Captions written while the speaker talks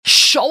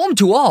Shalom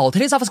to all.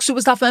 Today's daf is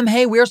Kesuvos daf Mem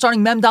Hey. We are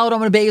starting Mem Daled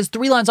Amud Bey is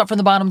 3 lines up from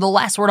the bottom, the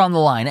last word on the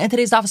line. And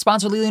today's daf is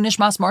sponsored Lili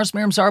Nishmas Mars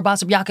Miriam Sarah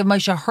Basab Yaakov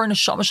Maisha Her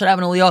Neshama should have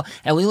an Aliyah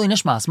and Lili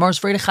Nishmas Mars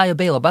Freda Chaya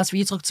Bela Bas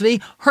Yitzchak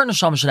Tzvi Her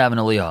Neshama should have an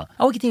Aliyah.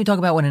 I will continue to talk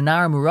about when a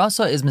Nara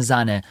Murasa is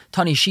Mizane.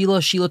 Tani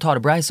Sheila taught a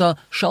Brisa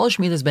Shalish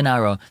Midas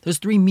Benara. There's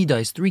 3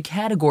 midas, 3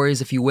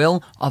 categories, if you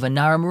will, of a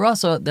Nara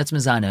Murasa that's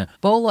Mizane.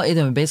 Bola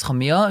Edom Beis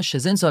Chamia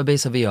Shezinsa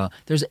Beis Avia.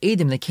 There's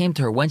Edom that came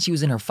to her when she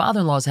was in her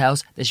father-in-law's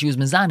house that she was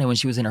Mizane when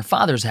she was in her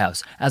father's house.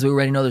 As we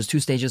already know, there's 2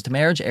 stages to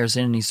marriage,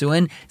 Erusin and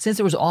Nisuin. Since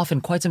there was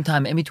often quite some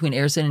time in between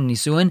Erusin and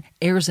Nisuin,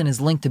 Erusin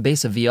is linked to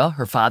Beis Avia,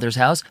 her father's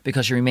house,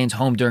 because she remains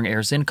home during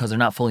Erusin because they're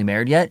not fully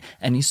married yet,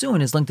 and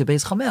Nisuin is linked to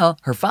Beis Chamel,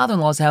 her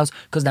father-in-law's house,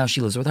 because now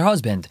she lives with her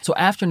husband. So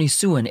after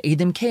Nisuin,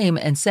 Edom came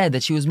and said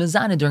that she was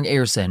Mizana during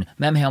Erusin.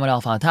 Mem Hamad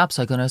Alpha on top,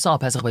 Cyclone Asal,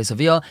 Pesach Beis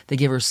Avia, they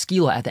gave her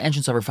skila at the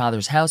entrance of her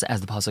father's house, as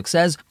the pasuk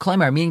says,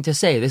 Klaimar, meaning to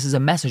say, this is a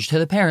message to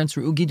the parents,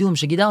 Ru'u Gidulim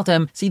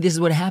Shegidaltem, see, this is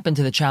what happened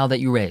to the child that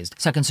you raised.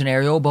 Second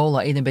scenario,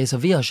 Bola Edom Beis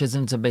Avia,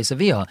 Shizim to Beis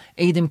Avia.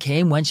 Edom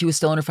came when she was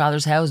still in her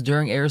father's house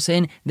during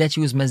Erusin, that she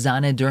was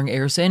Mizana during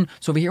Erusin.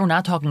 So over here, we're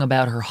not talking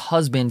about her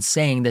husband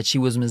saying that she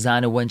was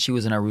Mizana when she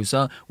was in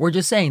Arusa. We're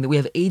just saying that we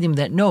have Edom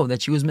that know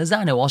that she was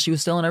Mizana while she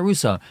was still in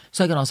Arusa.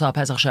 So I can also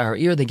Pesach Shahar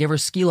ear. They give her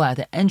skila at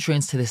the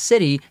entrance to the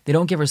city. They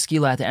don't give her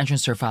skila at the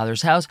entrance to her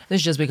father's house. This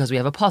is just because we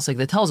have a pasuk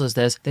that tells us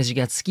this, that she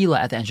gets skila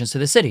at the entrance to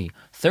the city.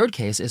 Third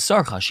case is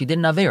Sarcha. She did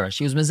an Avera.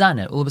 She was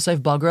Mizana, Ulabasayf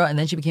Bagra, and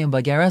then she became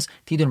a Bageras.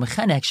 Tidun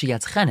Mechenek, she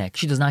gets Chenek.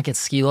 She does not get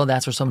skila.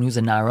 That's for someone who's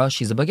a Nara.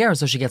 She's a Bageras,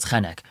 so she gets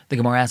Chenek. The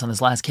Gemara asks on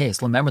this last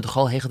case, remember the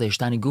Chol Hechad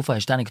Ishtani Gufa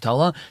Ishtani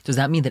Ktola? Does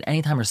that mean that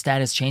anytime her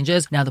status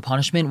changes, now the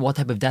punishment, what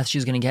type of death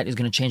she's going to get is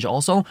going to change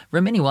also?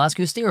 Remini will ask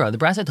you Stira. The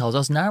Brasa tells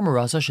us, Nara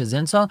Marasa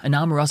Shazinsa, a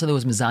Nara Marasa that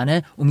was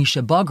Mizane,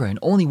 Umisha Bagra, and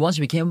only once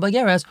she became a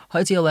Bageras,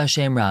 Haiti Allah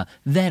Shemra.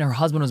 Then her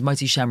husband was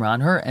Mighty Shemra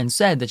on her and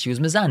said that she was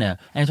Mizane.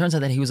 And it turns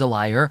out that he was a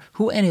liar.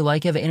 Who any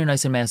like of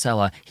Inanais and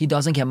Measela. He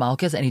doesn't get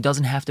Malchus and he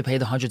doesn't have to pay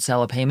the 100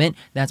 Sela payment.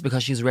 That's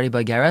because she's already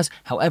Bageras.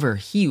 However,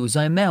 he,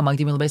 Uzaimel,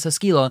 Magdim Lebesa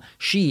Skila,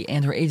 she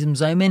and her Adim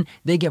Zaymin,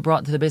 they get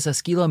brought to the Besa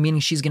Skila, meaning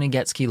she's going to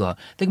get Skila.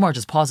 The Gemara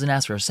just pause and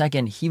ask for a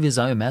second. He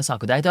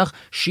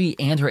she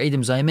and her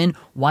Adim Zaymin,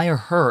 why are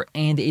her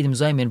and Adim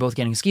Zaymin both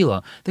getting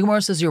Skila? The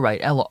Gemara says you're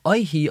right.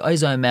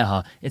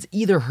 It's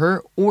either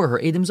her or her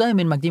Adim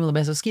Zaymin, Magdim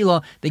Lebesa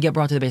Skila, they get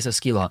brought to the Besa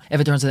Skila. If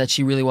it turns out that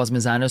she really was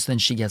Mizanos, then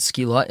she gets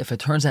Skila. If it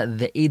turns out that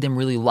the Adim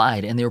really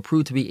lied and they were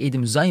proved to be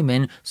Adim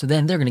Zaymin, so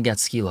then they're going to get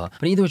Skila.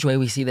 But either which way,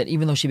 we see that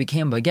even though she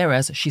became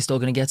Bageres, she's still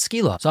going to get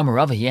Skila. So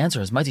Amarava, he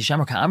answers, Mighty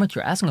Shemra Ka'amrit,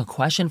 you're asking a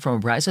question from a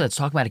brisa that's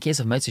talking about a case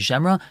of Mighty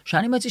Shemra.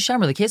 Shani Mighty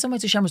Shemra, the case of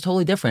Mighty Shemra is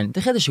totally different.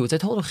 The Chiddush, it's a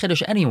total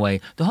Chiddush anyway.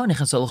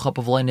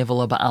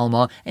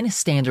 In a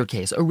standard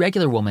case, a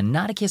regular woman,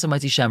 not a case of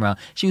Mighty Shemra,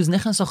 she was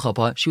Nichnas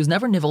Chuppah, she was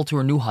never nivel to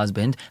her new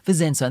husband,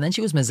 Vizinsa, and then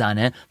she was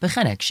Mizane,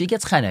 Bechenek, she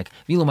gets Chenek,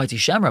 Vilo Mighty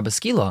Shemra,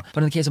 Beskila.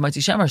 But in the case of Mighty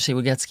Shemra, she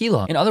would get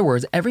Skila. In other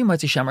words, every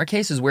Mighty Shemra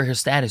case is where her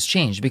status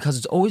changed, because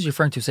it's always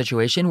referring to a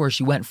situation where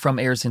she went from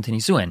Erusin to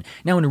Nisuin.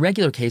 Now, in a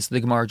regular case, the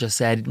Gemara just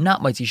said,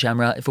 not Mighty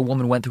Shemra, if a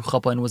woman went through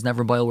Chuppah and was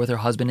never boiled with her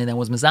husband and then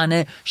was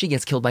Mizane, she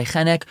gets killed by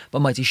Chenek, but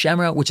Mighty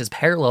Shemra, which is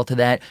parallel to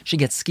that, she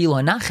gets Skila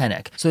and not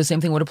Chenek. So the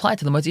same thing would apply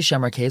to the Mighty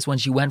Shemra case. When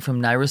she went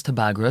from Nairis to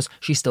Bagros,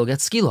 she still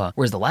gets Skila.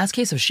 Whereas the last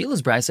case of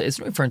Sheila's Brisa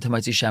isn't referring to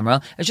Mighty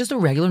Shemra, it's just a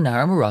regular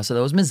Nara Marasa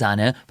that was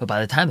Mizane, but by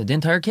the time the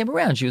Din Torah came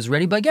around, she was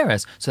ready by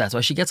Geras, so that's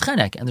why she gets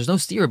Chenek, and there's no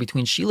steer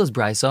between Sheila's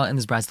Brisa and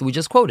this Brisa that we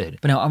just quoted.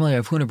 But now Amalei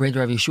Rav Huna Breder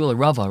Rav Yeshua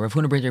Rava, Rav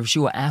Huna Breder Rav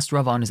Yeshua asked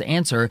Rava on his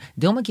answer,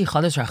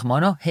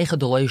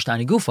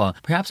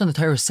 perhaps when the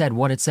Torah said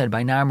what it said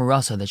by Nara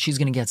Marasa that she's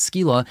going to get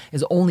Skila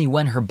is only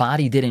when her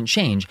body didn't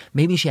change.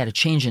 Maybe she had a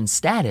change in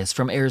status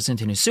from Erusin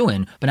to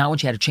Nisuin, but not when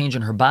she had a change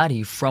in her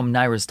body from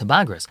Nairis to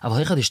Bagris.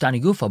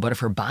 But if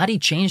her body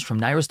changed from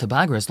Nairis to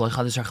Bagris,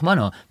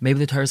 maybe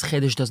the Torah's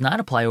Chiddush does not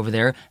apply over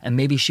there, and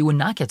maybe she would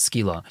not get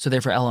Skila. So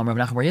therefore, Elam Rav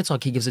Nachman Bar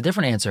Yitzchak, he gives a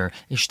different answer.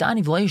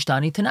 Ishtani v'lo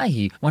ishtani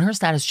tanahi. When her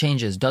status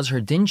changes, does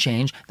her din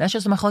change? That's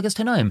just a machlokes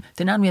tanoim.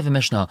 Tanan, we have a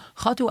Mishnah.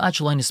 Chatu ad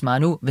shaloi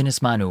nismanu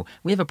v'nismanu.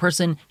 We have a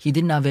person, he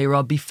did an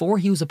Avera before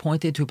he was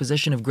appointed to a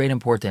position of great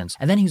importance.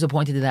 And then he was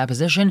appointed to that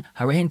position,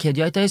 Harehen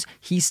Kedyotes,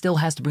 he still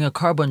has to bring a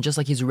carbon just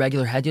like he's a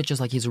regular hedyot,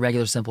 just like he's a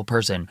regular simple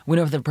person. We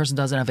know if the person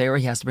does an Avera,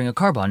 he has to bring a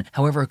carbon.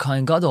 However, a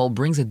Kohen Gadol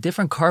brings a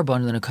different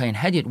carbon than a Kohen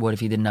hedyot would if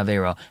he did an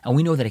Avera. And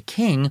we know that a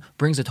king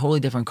brings a totally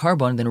different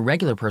carbon than a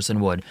regular person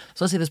would.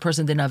 So let's say this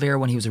person did an Avera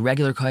when he was a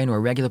regular Kohen or a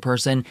regular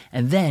person,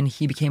 and then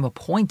he became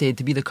appointed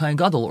to be the Kohen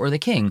Gadol or the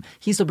king.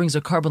 He still brings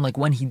a carbon like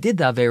when he did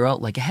the Avera,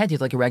 like a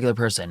hedyot, like a regular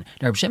person.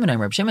 Now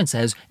Reb Shimon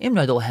says,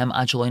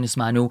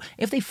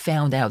 if they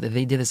found out that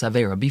they did this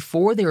Avera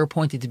before they were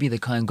appointed to be the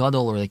Kohen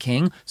Gadol or the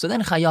king, so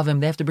then Chayavim,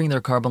 they have to bring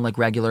their carbon like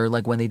regular,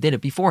 like when they did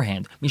it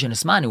beforehand. Mishan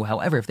Ismanu,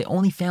 however, if they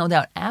only found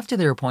out after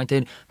they're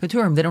appointed,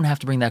 Peturim, they don't have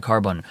to bring that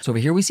carbon. So over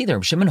here we see that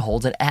Reb Shimon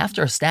holds that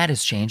after a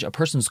status change, a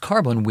person's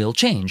carbon will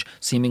change.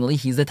 Seemingly,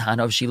 he's the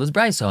Tana of Sheila's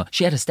Brisa.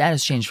 She had a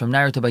status change from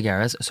Nair to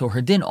Bagaras, so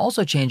her din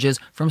also changes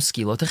from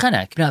Skila to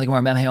Chenek. Now the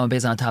Gemara Mem Hayon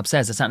Beis on top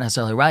says it's not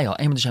necessarily Raya.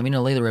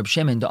 Reb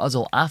Shimon the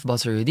Azal Af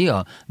Basar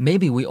Yedia.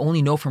 Maybe we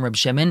only know from Reb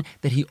Shimon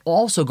that he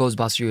also goes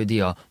Basar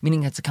Yediyah,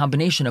 meaning it's a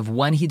combination of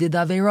when he did the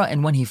Avera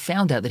and when he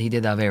found out that he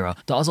did the Avera.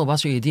 The Azal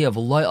Basar Yediyah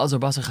v'loy Azal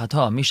Basar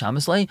Chata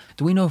Mishamislei.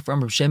 Do we know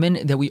from Reb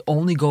Shimon that we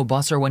only go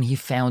Basar when he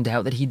found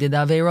out that he did the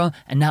Avera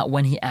and not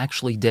when he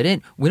actually did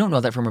it? We don't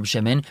know that from Reb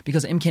Shimon,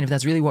 because Imkin, if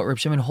that's really what Reb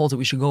Shimon holds, that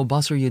we should go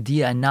Basar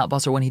Yediyah and not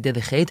Basar when he did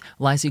the Chet,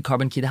 Laisi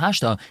Carbon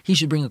Kidahashta, he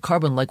should bring a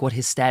carbon like what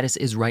his status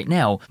is right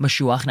now.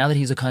 Mashuach, now that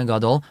he's a Kohen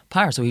Gadol,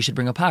 Par, so he should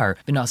bring a Par.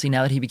 The Nasi,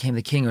 now that he became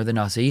the king or the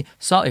Nasi,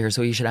 Sa'ir,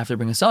 so he should have to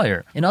bring a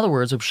Sa'ir. In other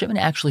words, Reb Shimon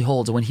actually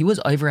holds that when he was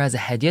over as a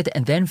Hedyot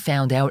and then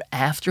found out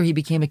after he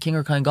became a king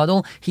or Kohen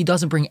Gadol, he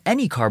doesn't bring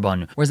any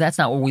carbon. Whereas that's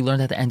not what we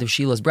learned at the end of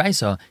Sheila's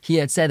Brisa. He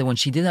had said that when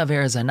she did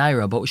Aver as a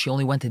Naira, but she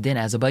only went to din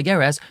as a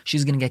Baigeres,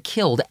 she's going to get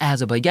killed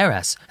as a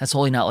Baigeres. That's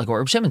totally not like what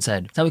Reb Shimon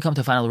said. Now we come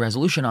to final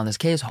resolution on this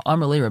case.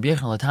 Amar le Rabbi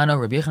Yochanan Latana.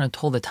 Rabbi Yochanan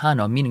told the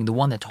Tana, meaning the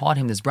one that taught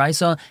him this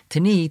Brisa,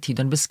 Tani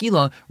Tidan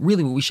Beskila.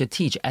 Really, what we should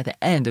teach at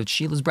the end of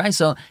Sheila's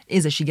Brisa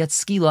is that she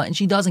gets skila and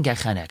she doesn't get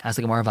chenek. As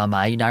the Gemara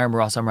Vamai, Naira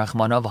Marasa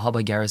Rachmana V'ha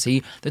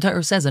Baigeresi. The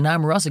Torah says that Naira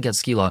Marasa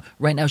gets skila.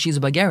 Right now she's a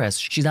Baigeres.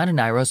 She's not a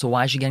Naira, so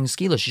why is she getting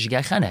skila? She should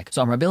get chenek.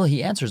 So Amar Bila,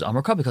 he answers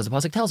Amar Ka, because the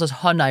pasuk tells us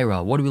Ha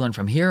Naira. What do we learn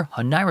from here?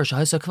 Ha Naira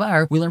Shahisa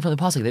Kvar. We learn from the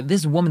pasuk that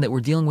this woman that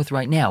we're dealing with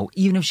right now,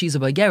 even if she's a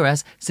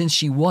Baigeres, since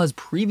she was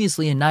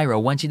previously a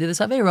Naira when she did this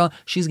Avera,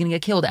 she's going to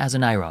get killed as a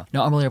Naira.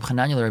 Now Amar Reb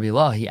Chananya Rabbi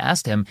Allah, he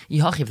asked him,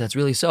 if that's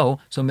really so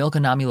Milka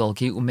Nami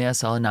Lolki Umea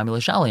Sala Nami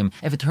L'Shalim.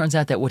 If it turns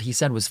out that what he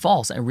said was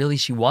false and really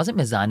she wasn't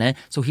Mizane,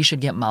 so he should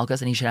get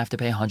Malkas and he should have to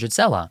pay 100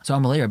 Sela. So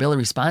Amar Rabbi Allah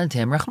responded to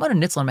him, Rachmana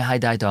Nitzlan Mehai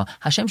Daita.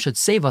 Hashem should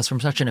save us from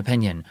such an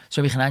opinion.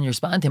 So Rabbi Chananya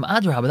responded to him,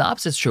 Adrahaba, the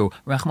opposite is true.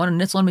 Rachmana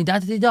Nitzlan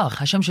Medaita Tidach.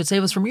 Hashem should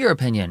save us from your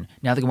opinion.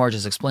 Now the Gemara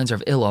just explains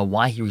Rav Illa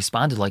why he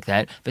responded like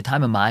that.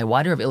 V'taimamai,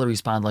 why did Rav Illa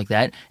respond like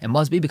that? It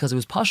must be because it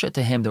was pasha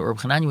to him that Rav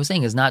Chananya was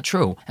saying is not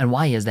true. And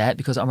why is that?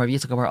 Because Amar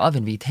Yitzchak bar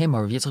Avin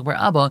v'Tema Rav Yitzchak bar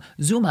Abba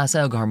Zuma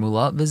Aseh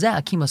Garmula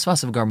v'Zeh Akima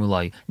Svasav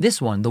Garmulai.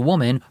 This one, the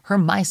woman, her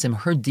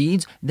maisim, her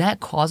deeds, that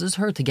causes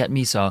her to get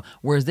misa.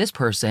 Whereas this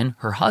person,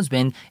 her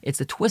husband, it's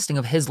the twisting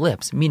of his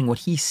lips, meaning what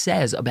he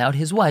says about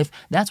his wife,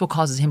 that's what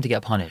causes him to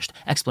get punished.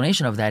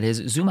 Explanation of that is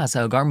Zuma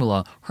Aseh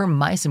Garmula. Her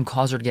maisim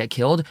caused her to get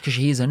killed because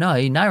she's a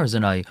nai, Naira's a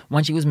nai.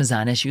 When she was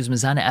mizana, she was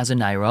mizana as a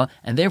Naira,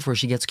 and therefore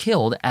she gets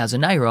killed as a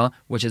Naira,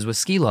 which is with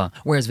skila.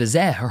 Whereas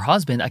v'zeh, her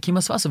husband,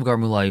 Akimas Vasav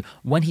Garmulai,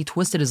 when he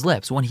twisted his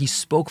lips, when he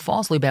spoke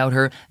falsely about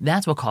her,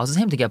 that's what causes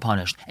him to get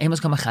punished. Amos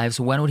kama chayiv,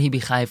 so when would he be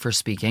chayiv for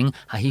speaking?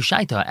 Hahi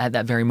shaita, at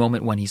that very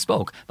moment when he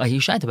spoke. Vahi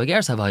shaita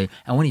bageres havai,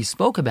 and when he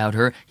spoke about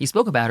her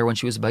when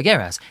she was a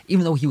bageres.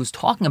 Even though he was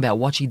talking about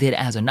what she did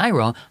as a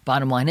Naira,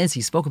 bottom line is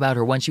he spoke about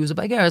her when she was a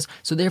bageres,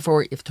 so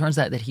therefore if it turns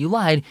out that he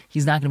lied,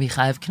 he's not going to be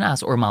chayiv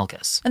knas or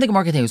malchus. And the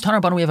Gemara continues,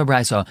 Tanar Banu, we have a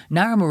brisa.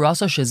 Nara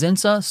Murasa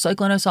Shazinsa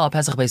Cyclona Sal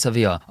Pesach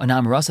Beisavia. A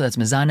Nara Murasa that's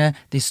Mizana,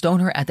 they stone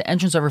her at the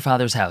entrance of her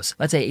father's house.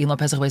 Let's say Ela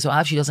Pesach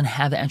Beisav, she doesn't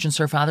have the entrance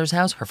to her father's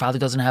house, her father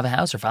doesn't have a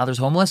house, her father's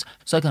homeless.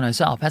 Cyclona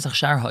Sal Pesach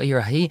Shar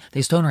Ha'ir Hahi,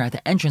 they stone her at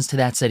the entrance to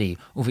that city.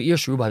 Uve'ir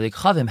Shruba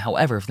V'Kchavim,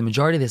 however, if the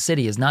majority of the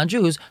city is not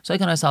Jews,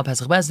 Cyclona Sal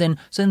Pesach Bezdin,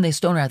 so then they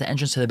stone her at the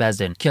entrance to the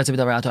Bezdin. Kiyatzib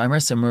Davarato Aimer,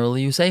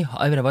 similarly you say,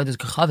 Ha'avid Avodah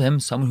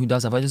Kchavim, someone who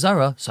does Avodah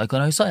Zara,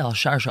 Cyclona Sal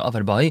Shar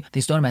Sha'avad Bai,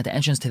 they stone him at the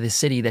entrance to the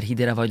city that he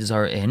did Avodah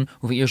Zara in.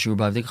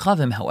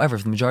 However,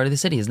 if the majority of the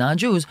city is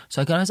non-Jews,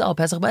 so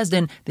Pesach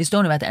Bezdin, they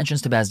stone him at the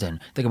entrance to Bezdin.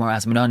 The Gemara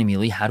asks Menani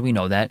Mili, how do we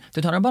know that?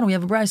 The Tanur Banu, we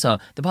have a brisa.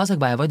 The pasuk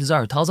by Avodah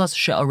Zarah tells us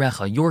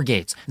She'arecha, your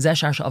gates. Zeh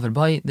Shar Sha'avad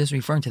Bai, this is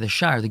referring to the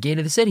Shar, the gate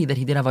of the city that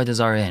he did Avodah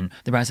Zarah in.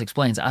 The brisa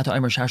explains, Ata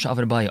Aimer Shar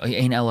Sha'avad Bai,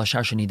 Ein Ela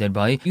Shar Sha'nided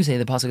Bai. You say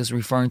the pasuk is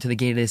referring to the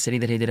gate of the city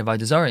that he did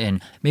Avodah Zarah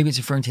in. Maybe it's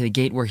referring to the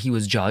gate where he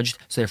was judged.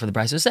 So therefore the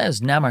brisa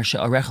says, Namar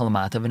She'arecha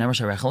Lamata, V'Namar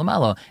She'arecha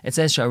Lamala. It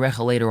says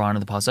She'arecha later on in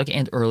the pasuk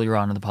and earlier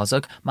on in the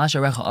pasuk. Ma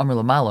She'arecha Amr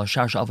Lamala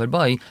Shar Sha'avad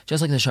Bai.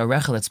 Just like the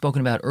Sharecha that's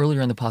spoken about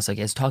earlier in the pasuk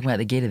is talking about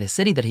the gate of the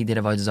city that he did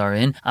Avodah Zarah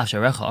in. Af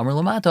Sharecha Amr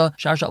Lamata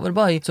Shar Sha'avad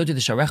Bai. So too the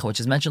Sharecha, which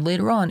is mentioned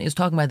later on, is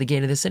talking about the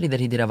gate of the city that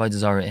he did Avodah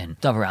Zarah in.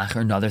 Davar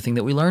Acher, another thing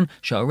that we learn,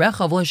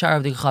 Sharecha V'Lo Shar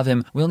Avdei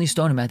Chavim. We only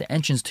stone him at the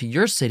entrance to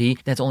your city.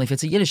 That's only if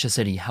it's a Yiddish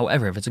city.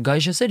 However, if it's a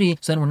Gaisha city,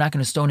 so then we're not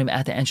going to stone him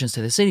at the entrance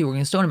to the city. We're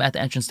going to stone him at the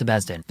entrance to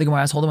Bezdin. The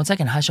Gemara asks, hold on 1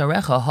 second. Ha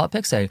Sharecha Ha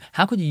Piksei.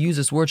 How could you use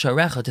this word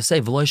Sharecha to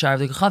say V'Lo Shar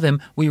Avdei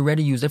Chavim? We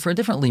already used it for a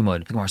different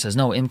limud. The Gemara says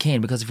no,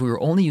 Imkain, because if we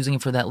were only using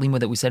it for that limud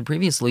that we said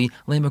previously,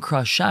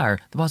 Lemakra Shar,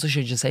 the pasuk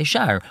should just say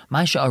Shar.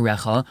 My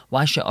Sha'arecha,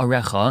 why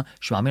Sha'arecha?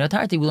 Shema Min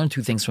Atarti. We learn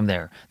two things from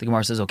there. The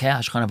Gemara says, okay,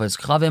 Ashchan Avodas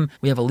Kachavim.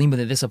 We have a limud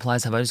that this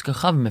applies to Avodas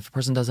Kachavim if a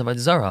person does Avodah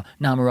Zarah.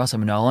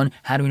 Na'amarasa Minalon.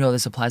 How do we know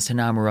this applies to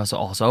Na'amarasa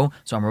also?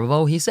 So Amar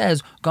Ravo, he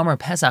says, Gomer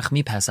Pesach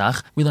mi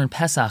Pesach. We learn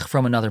Pesach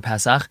from another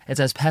Pesach. It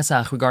says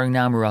Pesach regarding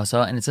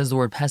Na'amarasa, and it says the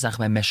word Pesach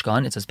by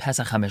Mishkan. It says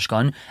Pesach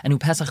HaMishkan. And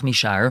Pesach mi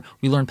Shar.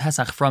 We learn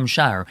Pesach from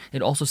Shar.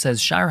 It also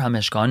says Shar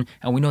HaMishkan,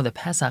 and we know that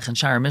Pesach and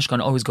Shar HaMishkan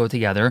always go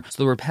together.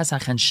 So the word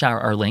Pesach and Shar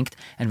are linked.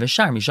 And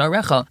V'Shar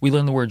Misharecha, we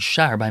learn the word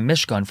Shar by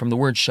Mishkan from the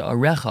word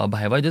Sha'arecha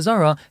by Avodah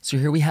Zarah. So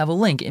here we have a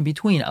link in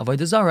between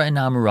Avodah Zarah and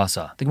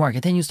Na'amarasa. The Gemara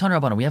continues, Tanar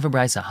Rabbanan, we have a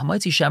brisa.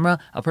 Hamaitzi Shemra,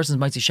 a person's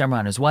Maitzi Shemra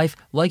on his wife,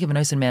 like if a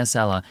nice and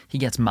Sela, he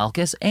gets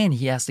Malchus and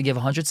he has to give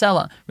 100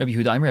 Sela. Rabbi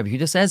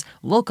Huda says,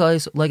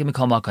 Lokais, like a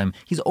Mikal Makim.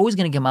 makom. He's always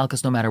going to get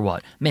malchus no matter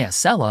what.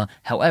 Me'asela,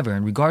 however,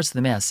 in regards to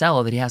the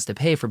me'asela that he has to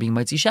pay for being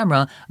mitzi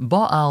shemra,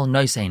 ba'al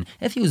noisein.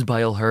 If he was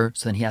ba'al her,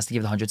 so then he has to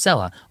give the 100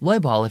 sela. Loy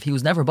ba'al, if he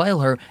was never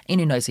ba'al her,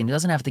 ain't noisein. He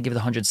doesn't have to give the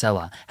 100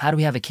 sela. How do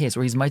we have a case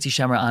where he's mitzi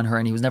shemra on her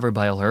and he was never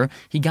ba'al her?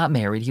 He got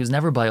married, he was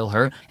never ba'al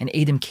her, and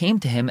Adam came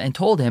to him and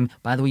told him,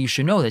 by the way, you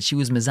should know that she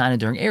was mezana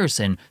during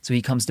Erison. So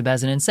he comes to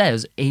Bezin and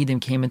says, Adam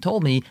came and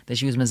told me that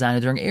she was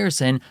mezana during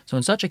Erison. So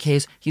in such a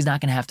case, he's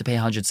not going to have to pay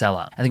 100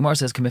 sela. And the Gemara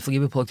says, Kamifli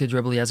b'plukted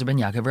Rabbi Eliezer ben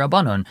Yaakov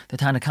Rabbanon. The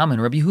Tana Kama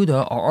and Rabbi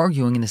Yehuda are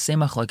arguing in the same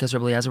machlekes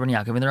Rabbi Eliezer ben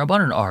Yaakov and the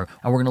Rabbanon are.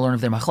 And we're going to learn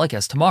of their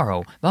machlekes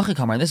tomorrow.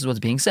 And this is what's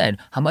being said.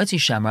 Hamitzi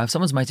Shamra, if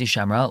someone's Mitzi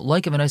Shamra,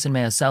 like if a nice and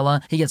mea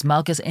sela, he gets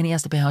malchus and he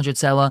has to pay 100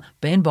 sela,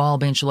 bein baal,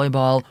 bein shaloi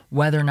baal,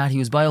 whether or not he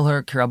was baal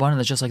her, kirabanan,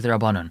 that's just like the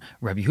Rabbanon.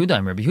 Rabbi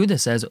Yehuda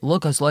says,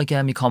 Lukas like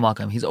mikol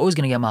makam, he's always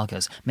going to get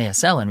malchus. Mea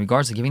sela, in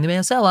regards to giving the mea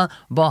sela,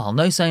 baal,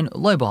 noisein,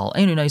 loi baal,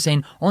 einu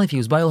noisein, only if he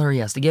was baal her, he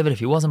has to give it. If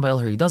he wasn't baal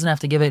her, he doesn't have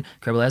to give it.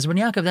 Rabbi Eliezer ben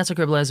Yaakov, that's like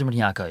Rabbi Eliezer ben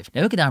Yaakov.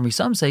 Now, Ukadamri,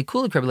 some say,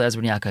 Kulik Rabbi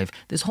Eliezer ben Yaakov.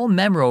 This whole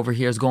memra over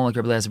here is going like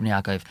Rabbi Eliezer ben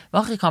Yaakov.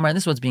 And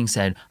this is what's being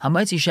said.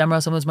 Hamitzi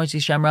Shemra, someone's Mitzi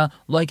Shemra,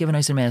 like if a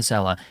nice and mea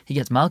sela. He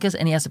gets malchus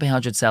and he has to pay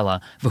 100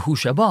 sela. V'hu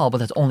shabal, but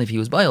that's only if he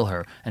was baal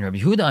her. And Rabbi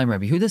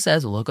Yehuda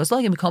says, Lukas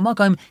like him, mikol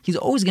makam, he's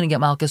always going to get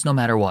malchus no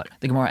matter what.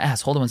 The Gemara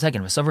asks, hold on 1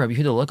 second. Rabbi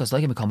Yehuda, Lukas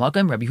like him, mikol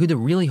makam. Rabbi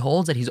Yehuda really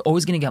holds that he's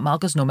always going to get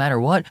malchus no matter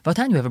what.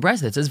 V'atan, you have a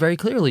brayso that says very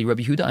clearly,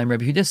 Rabbi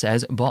Yehuda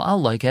says,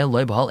 Ba'al like it,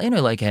 loy ba'al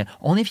eno like it.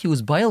 Only if he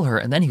was baal her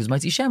and then he was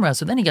mitzi shemra,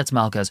 so then he gets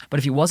malchus. But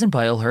if he wasn't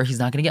baal her, he's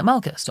not going to get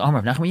malchus. So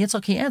Amar Rav Nachman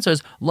Yitzchak, he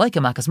answers, like a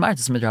makas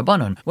martis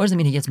midrabanon. What does it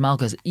mean he gets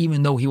malchus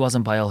even though he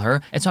wasn't baal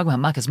her? It's talking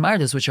about makas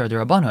martis, which are the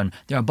rabbanon.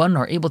 The rabbanon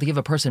are able to give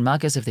a person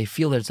malchus if they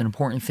feel that it's an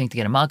important thing to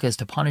get a malchus,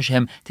 to punish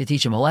him, to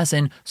teach him a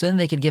lesson, so then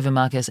they could give him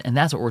malchus, and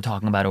that's what we're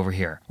talking about over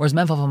here. Whereas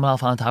Memphaf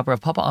Amalaf on top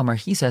of Papa Amar,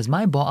 he says,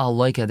 my ba'al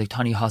loika the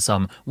tani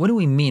hasam. What do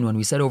we mean when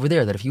we said over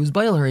there that if he was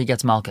baal her, he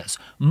gets malchus?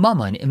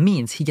 Mammon, it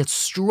means he gets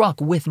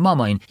struck with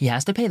mammon. He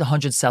has to pay the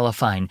 100 sela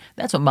fine.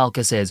 That's what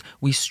malchus is.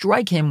 We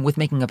strike him with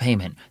making a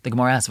payment. The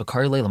Gemara asks,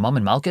 V'kari leila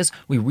mammon malchus?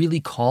 We really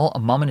call a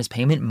mammon's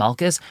payment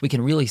malchus? We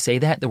can really say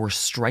that we're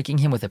striking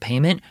him with a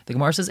payment? The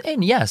Gemara says,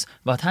 and yes,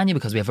 Vatanya,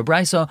 because we have a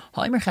brayso,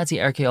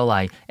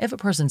 if a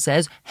person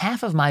says,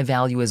 half of my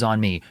value is on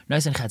me,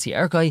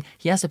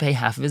 he has to pay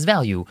half of his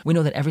value. We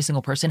know that every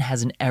single person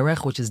has an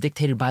erech which is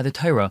dictated by the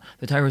Torah.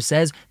 The Torah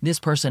says, this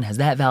person has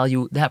that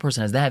value, that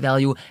person has that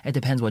value. It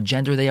depends what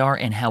gender they are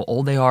and how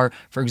old they are.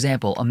 For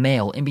example, a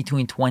male in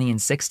between 20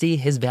 and 60,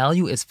 his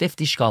value is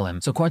 50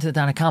 shkalim. So according to the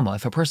Tana Kama,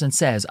 if a person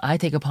says, I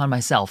take upon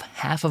myself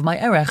half of my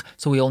erech,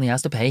 so he only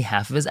has to pay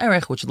half of his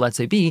erech, which let's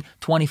say be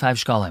 25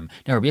 shkalim.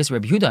 Now Rabbi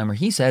Yehuda,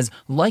 he says,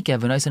 Laika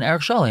v'nois an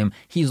erech shalim.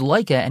 He's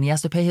Laika and he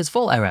has to pay his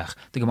full erech.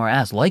 The Gemara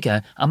asks,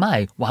 Laika,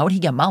 Amai, why would he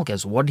get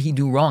malchus? What did he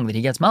do wrong that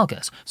he gets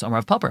malchus? So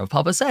Rav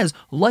Papa says,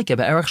 Laika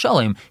b'erech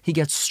shalim. He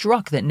gets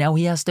struck that now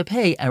he has to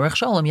pay erech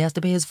shalim, he has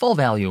to pay his full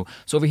value.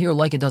 So over here,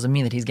 Laika doesn't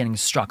mean that he's getting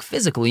struck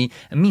physically.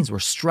 It means we're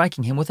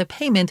striking him with a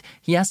payment.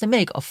 He has to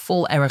make a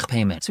full erech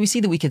payment. So we see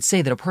that we could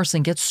say that a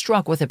person gets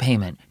struck with a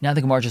payment. Now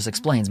the Gemara just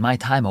explains, my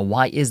taima,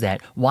 why is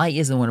that? Why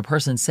is it when a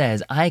person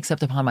says, I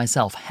accept upon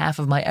myself half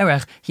of my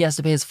erech, he has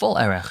to pay his full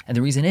erech? And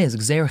the reason is,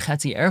 Gzeir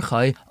chetzi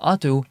erechai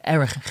atu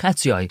erech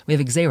chetzioi. We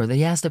have Gzeir that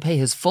he has to pay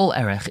his full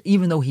erech,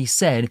 even though he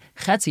said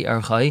chetzi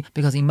erechai,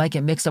 because he might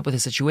get mixed up with a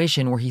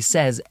situation where he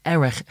says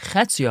erech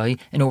chetzioi,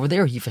 and over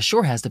there he for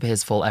sure has to pay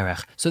his full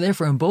erech. So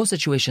therefore, in both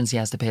situations, he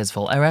has to pay his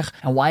full erech.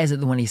 And why is it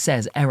that when he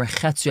says erech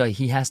chetzioi,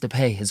 he has to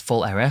pay his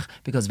full erech?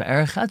 Because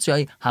erech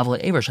chetzioi havle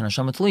ever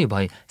shanashama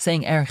tluyabai.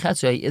 Saying erech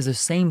chetzioi is the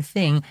same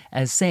thing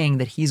as saying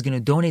that he's going to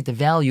donate the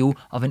value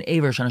of an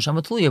aver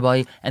shanashama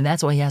tluyabai, and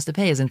that's why he has to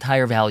pay his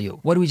entire value.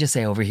 What do we just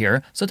say over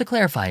here? So to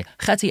clarify,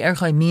 chetzi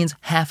erechai means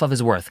half of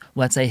his worth.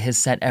 Let's say his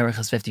set erech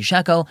is 50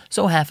 shekel,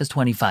 so half is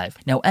 25.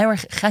 Now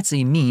erech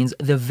chetzi means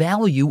the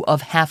value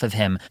of half of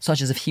him,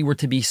 such as if he were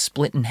to be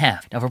split in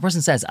half. Now if a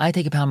person says, I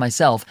take upon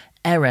myself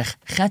erech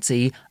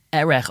chetzi,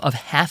 erech of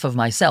half of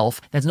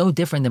myself, that's no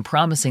different than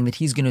promising that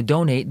he's going to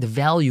donate the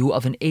value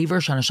of an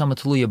aver shanashama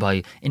tuluya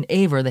by, an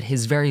aver that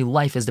his very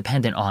life is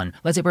dependent on.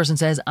 Let's say a person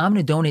says, I'm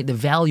going to donate the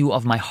value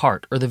of my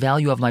heart or the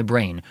value of my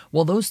brain.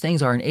 Well, those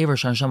things are an aver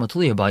shanashama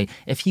tuluya by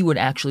if he would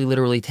actually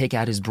literally take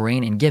out his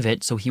brain and give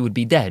it, so he would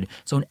be dead.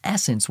 So in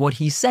essence, what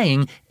he's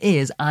saying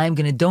is, I'm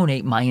going to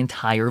donate my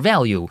entire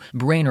value.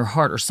 Brain or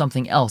heart or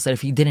something else that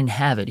if he didn't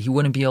have it, he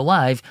wouldn't be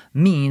alive,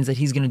 means that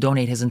he's going to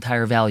donate his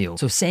entire value.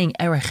 So saying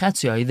erech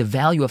chetzioi, the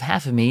value of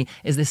half of me,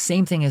 is the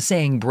same thing as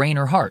saying brain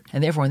or heart.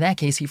 And therefore, in that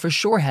case, he for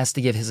sure has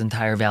to give his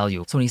entire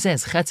value. So when he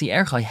says, chetzi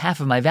erchai,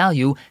 half of my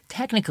value,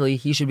 technically,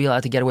 he should be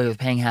allowed to get away with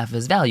paying half of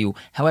his value.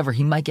 However,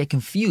 he might get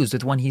confused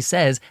with when he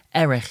says,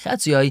 erech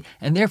chetzioi,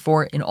 and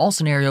therefore, in all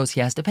scenarios,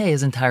 he has to pay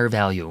his entire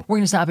value. We're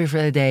going to stop here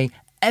for the day.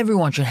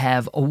 Everyone should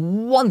have a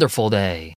wonderful day.